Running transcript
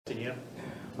Can you?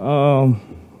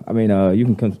 I mean,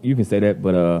 you can say that,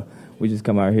 but we just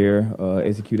come out here,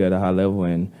 execute at a high level,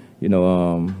 and it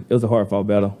was a hard fought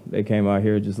battle. They came out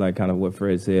here just like kind of what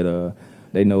Fred said.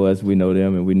 They know us, we know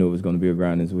them, and we knew it was going to be a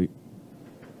grind this week.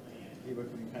 Deebo,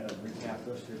 can you kind of recap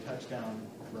us your touchdown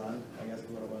run? I guess is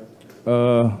what it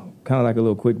was. Kind of like a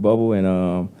little quick bubble,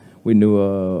 and we knew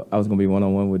I was going to be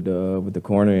one-on-one with the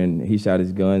corner, and he shot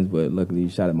his guns, but luckily he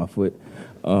shot at my foot,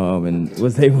 and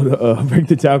was able to break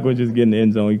the tackle and just get in the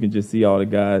end zone. You can just see all the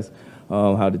guys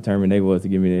how determined they was to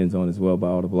get me in the end zone as well by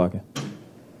all the blocking.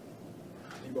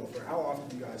 Deebo, for how often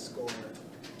do you guys score?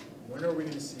 When are we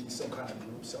going to see some kind of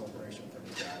group celebration from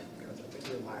you guys? Because I think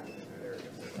you're lacking in that area.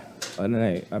 Other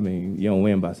than that, I mean, you don't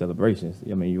win by celebrations.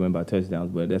 I mean, you win by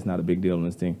touchdowns, but that's not a big deal on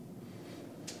this team.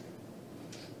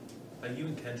 You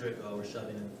and Kendrick were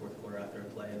shoving in the fourth quarter after a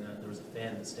play, and there was a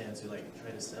fan in the stands who tried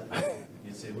to separate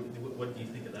you. Say, what do you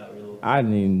think of that? I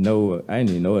didn't even know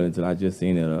it until I just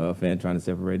seen it. A fan trying to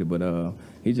separate it, but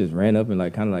he just ran up and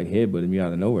kind of headbutted me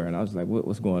out of nowhere, and I was like,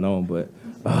 what's going on? But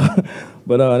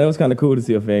that was kind of cool to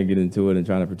see a fan get into it and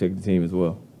trying to protect the team as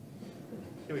well.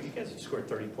 You guys scored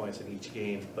 30 points in each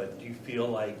game, but do you feel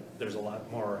like there's a lot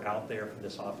more out there for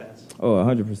this offense? Oh,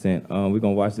 100%. We're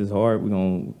gonna watch this hard. We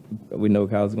know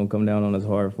Kyle's gonna come down on us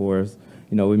hard for us.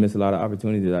 We missed a lot of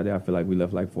opportunities out there. I feel like we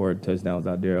left 4 touchdowns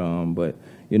out there. But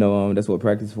that's what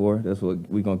practice for. That's what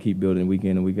we're gonna keep building week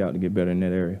in and week out to get better in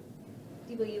that area.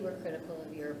 Deebo, you were critical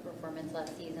of your performance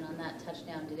last season on that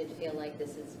touchdown. Did it feel like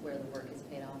this is where the work is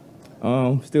paid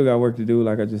off? Still got work to do.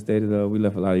 Like I just stated, we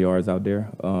left a lot of yards out there.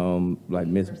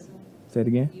 Say it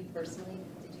again. You personally,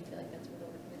 did you feel like that's where the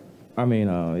work paid off? I mean,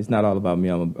 it's not all about me.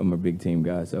 I'm a big team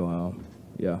guy, so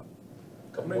yeah.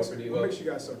 What makes you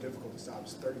guys so difficult to stop?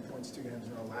 It's 30 points, 2 games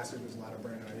in a row. Last week was a lot of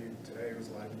Brandon Ayuk. Today it was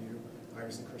a lot of you.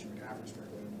 Obviously, Christian McCaffrey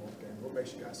sprinkled in both games. What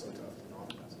makes you guys so tough on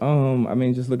offense? I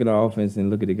mean, just look at our offense and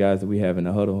look at the guys that we have in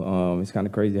the huddle. It's kind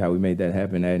of crazy how we made that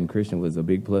happen. Adding Christian was a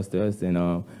big plus to us, and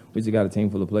we just got a team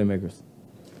full of playmakers.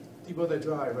 Deebo, that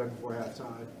drive right before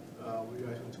halftime, where you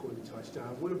guys went to score the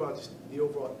touchdown. What about just the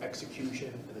overall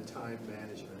execution and the time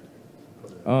management?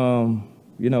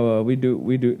 We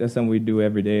do. That's something we do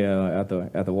every day at the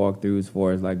walkthroughs, as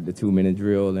far as like the 2-minute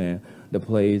drill and the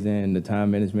plays and the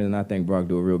time management. And I think Brock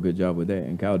do a real good job with that,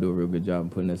 and Kyle do a real good job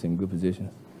of putting us in good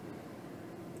positions.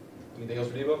 Anything else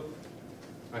for Deebo? All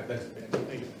right, thanks.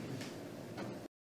 Thank you.